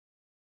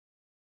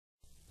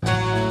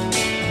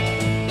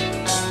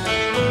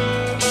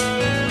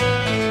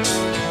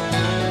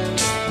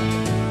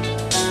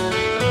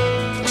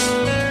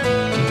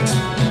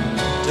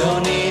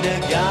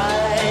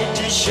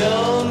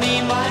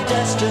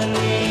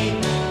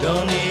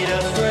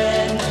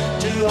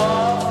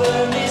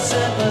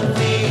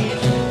sympathy.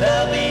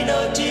 There'll be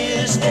no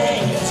tear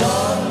stains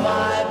on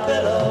my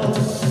pillow.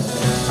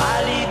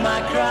 I leave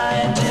my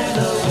crying to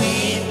the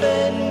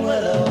weeping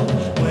willow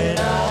when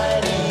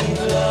I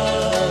leave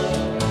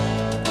love.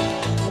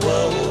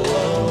 Whoa,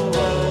 whoa,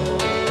 whoa.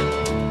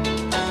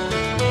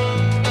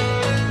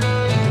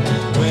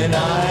 When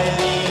I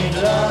leave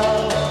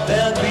love,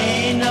 there'll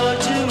be no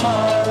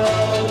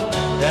tomorrow.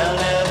 There'll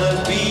never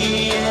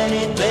be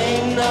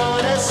anything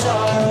known as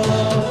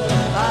sorrow.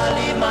 I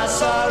leave my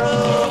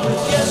sorrow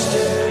with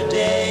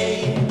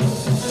yesterday.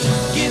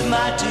 Give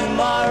my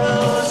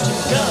tomorrows to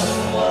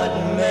come what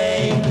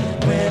may.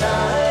 When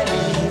I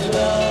leave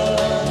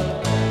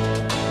love,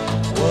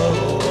 whoa,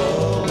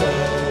 whoa,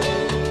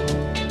 whoa.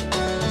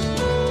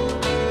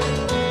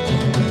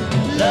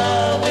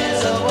 Love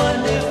is a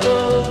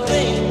wonderful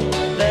thing,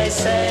 they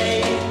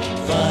say.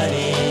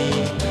 Funny,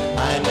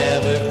 I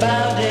never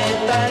found it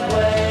that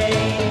way.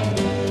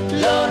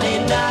 Lonely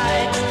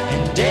nights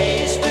and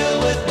days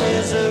filled with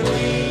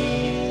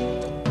misery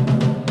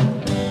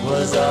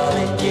was all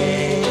it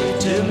gave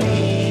to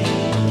me.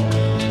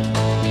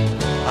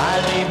 I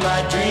leave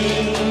my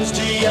dreams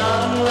to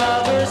young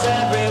lovers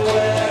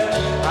everywhere.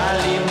 I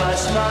leave my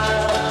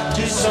smile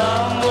to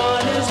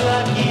someone who's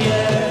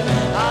luckier.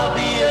 I'll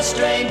be a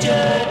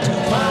stranger to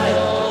my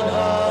own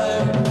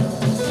heart.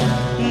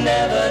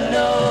 Never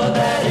know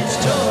that it's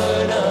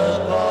torn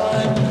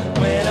apart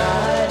when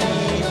I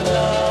leave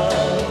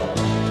love.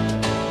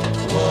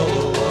 Whoa,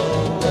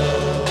 whoa, whoa.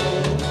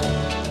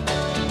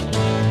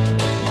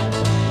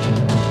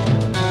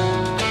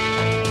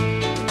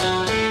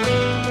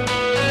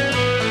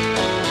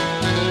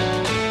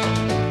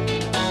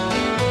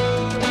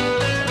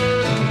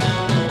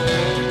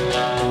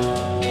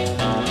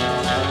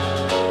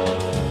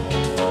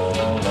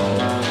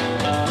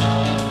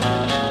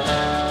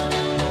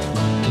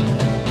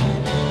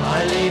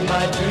 I leave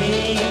my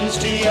dreams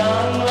to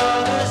young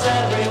lovers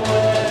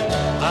everywhere.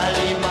 I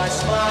leave my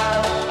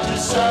smile to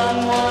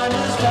someone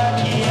who's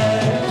luckier.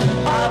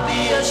 I'll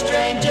be a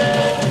stranger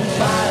to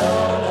my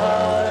own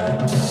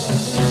heart.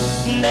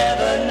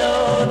 Never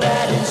know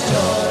that it's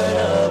torn